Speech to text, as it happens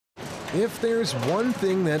If there's one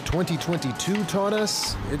thing that 2022 taught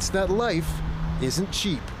us, it's that life isn't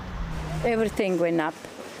cheap. Everything went up,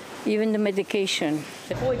 even the medication.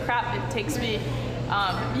 Holy crap, it takes me,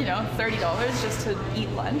 $30 just to eat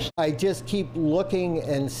lunch. I just keep looking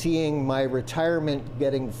and seeing my retirement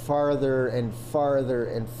getting farther and farther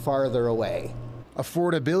and farther away.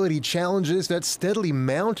 Affordability challenges that steadily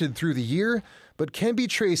mounted through the year, but can be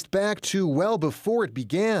traced back to well before it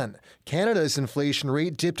began. Canada's inflation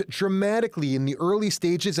rate dipped dramatically in the early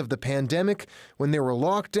stages of the pandemic when there were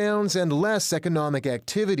lockdowns and less economic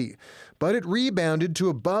activity. But it rebounded to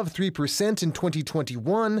above 3% in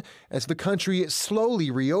 2021 as the country slowly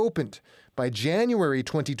reopened. By January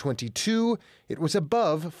 2022, it was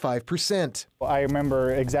above 5%. I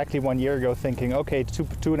remember exactly 1 year ago thinking, okay,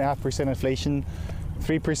 2.5% inflation,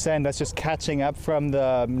 3%, that's just catching up from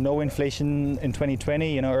the no inflation in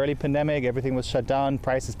 2020, early pandemic, everything was shut down,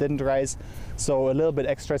 prices didn't rise. So a little bit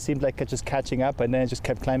extra seemed like it just catching up, and then it just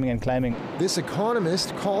kept climbing and climbing. This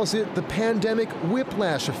economist calls it the pandemic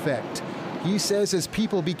whiplash effect. He says as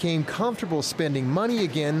people became comfortable spending money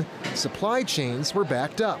again, supply chains were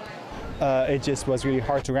backed up. It just was really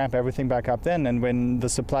hard to ramp everything back up then, and when the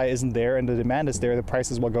supply isn't there and the demand is there, the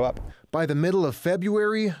prices will go up. By the middle of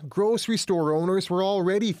February, grocery store owners were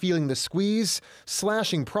already feeling the squeeze,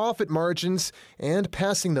 slashing profit margins and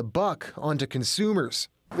passing the buck onto consumers.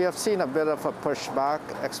 We have seen a bit of a pushback,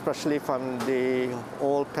 especially from the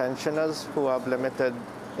old pensioners who have limited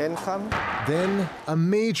income. Then a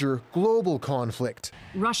major global conflict.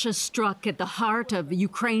 Russia struck at the heart of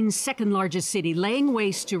Ukraine's second largest city, laying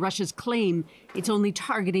waste to Russia's claim it's only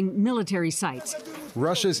targeting military sites.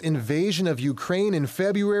 Russia's invasion of Ukraine in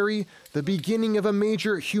February, the beginning of a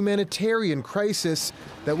major humanitarian crisis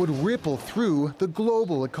that would ripple through the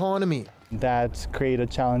global economy. That created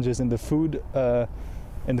challenges in the food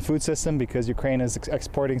system because Ukraine is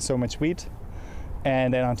exporting so much wheat.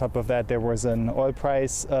 And then on top of that, there was an oil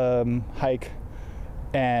price hike,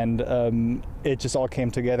 and it just all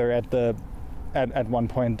came together at one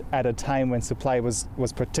point at a time when supply was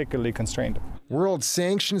particularly constrained. World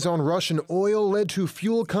sanctions on Russian oil led to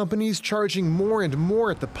fuel companies charging more and more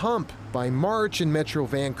at the pump. By March in Metro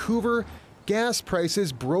Vancouver, gas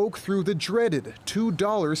prices broke through the dreaded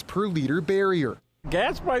 $2 per liter barrier.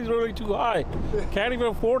 Gas price is really too high. Can't even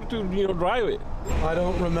afford to, drive it. I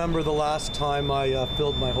don't remember the last time I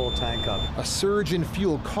filled my whole tank up. A surge in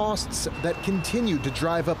fuel costs that continued to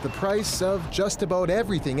drive up the price of just about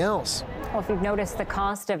everything else. Well, if you've noticed the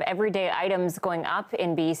cost of everyday items going up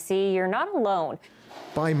in BC, you're not alone.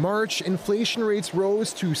 By March, inflation rates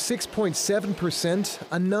rose to 6.7%,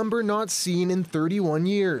 a number not seen in 31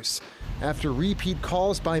 years. After repeat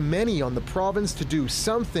calls by many on the province to do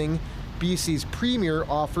something, BC's premier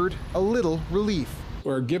offered a little relief.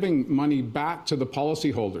 We're giving money back to the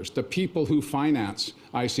policyholders, the people who finance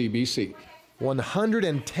ICBC.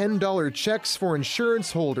 $110 checks for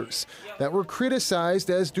insurance holders that were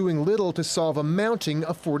criticized as doing little to solve a mounting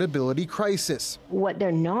affordability crisis. What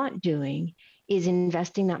they're not doing is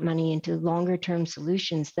investing that money into longer-term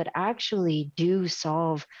solutions that actually do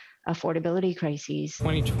solve affordability crises.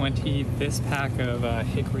 2020, this pack of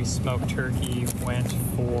hickory smoked turkey went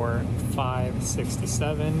for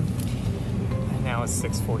 $5.67, and now it's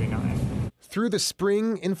 $6.49. Through the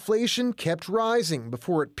spring, inflation kept rising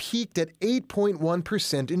before it peaked at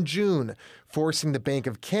 8.1% in June, forcing the Bank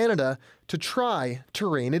of Canada to try to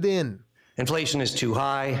rein it in. Inflation is too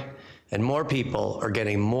high, and more people are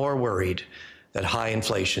getting more worried that high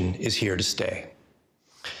inflation is here to stay.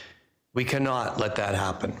 We cannot let that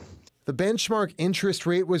happen. The benchmark interest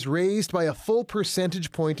rate was raised by a full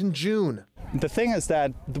percentage point in June. The thing is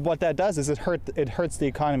that what that does is it hurts the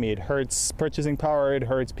economy. It hurts purchasing power. It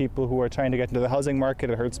hurts people who are trying to get into the housing market.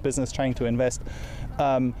 It hurts business trying to invest.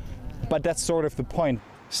 But that's sort of the point.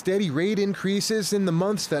 Steady rate increases in the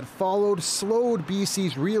months that followed slowed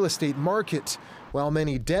BC's real estate market, while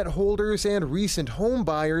many debt holders and recent home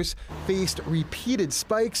buyers faced repeated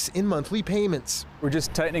spikes in monthly payments. We're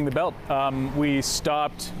just tightening the belt. We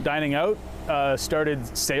stopped dining out,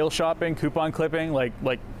 started sale shopping, coupon clipping, like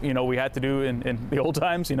we had to do in the old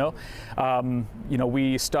times.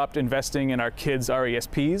 We stopped investing in our kids'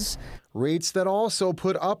 RESPs. Rates that also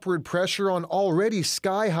put upward pressure on already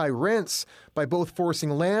sky-high rents by both forcing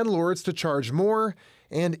landlords to charge more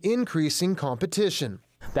and increasing competition.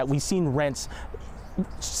 That we've seen rents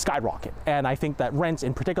skyrocket, and I think that rents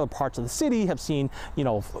in particular parts of the city have seen,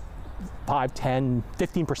 5, 10,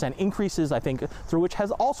 15% increases, I think, through which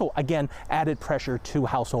has also, again, added pressure to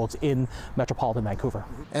households in metropolitan Vancouver.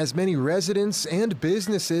 As many residents and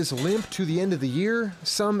businesses limp to the end of the year,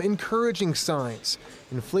 some encouraging signs.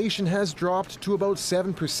 Inflation has dropped to about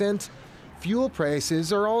 7%. Fuel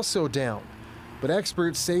prices are also down. But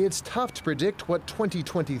experts say it's tough to predict what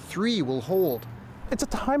 2023 will hold. It's a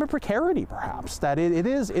time of precarity, perhaps, that it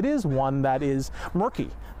is one that is murky,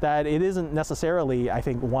 that it isn't necessarily, I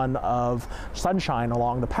think, one of sunshine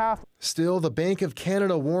along the path. Still, the Bank of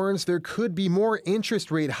Canada warns there could be more interest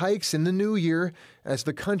rate hikes in the new year as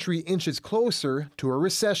the country inches closer to a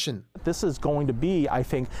recession. This is going to be, I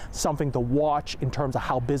think, something to watch in terms of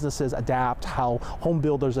how businesses adapt, how home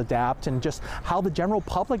builders adapt, and just how the general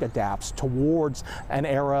public adapts towards an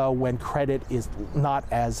era when credit is not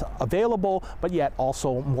as available, but yet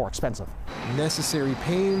also more expensive. Necessary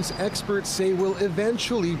pains, experts say, will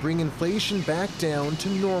eventually bring inflation back down to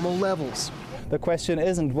normal levels. The question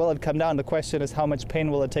isn't will it come down, the question is how much pain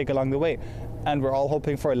will it take along the way. And we're all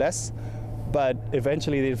hoping for less, but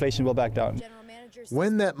eventually the inflation will back down.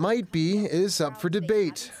 When that might be is up for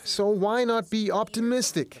debate, so why not be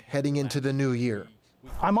optimistic heading into the new year?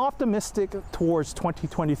 I'm optimistic towards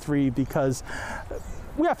 2023 because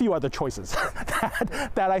we have a few other choices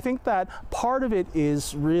that I think that part of it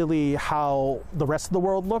is really how the rest of the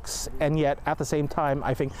world looks, and yet at the same time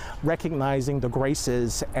I think recognizing the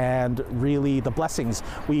graces and really the blessings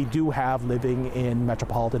we do have living in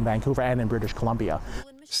metropolitan Vancouver and in British Columbia.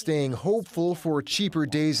 Staying hopeful for cheaper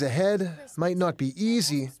days ahead might not be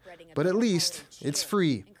easy, but at least it's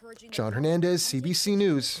free. John Hernandez, CBC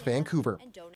News, Vancouver.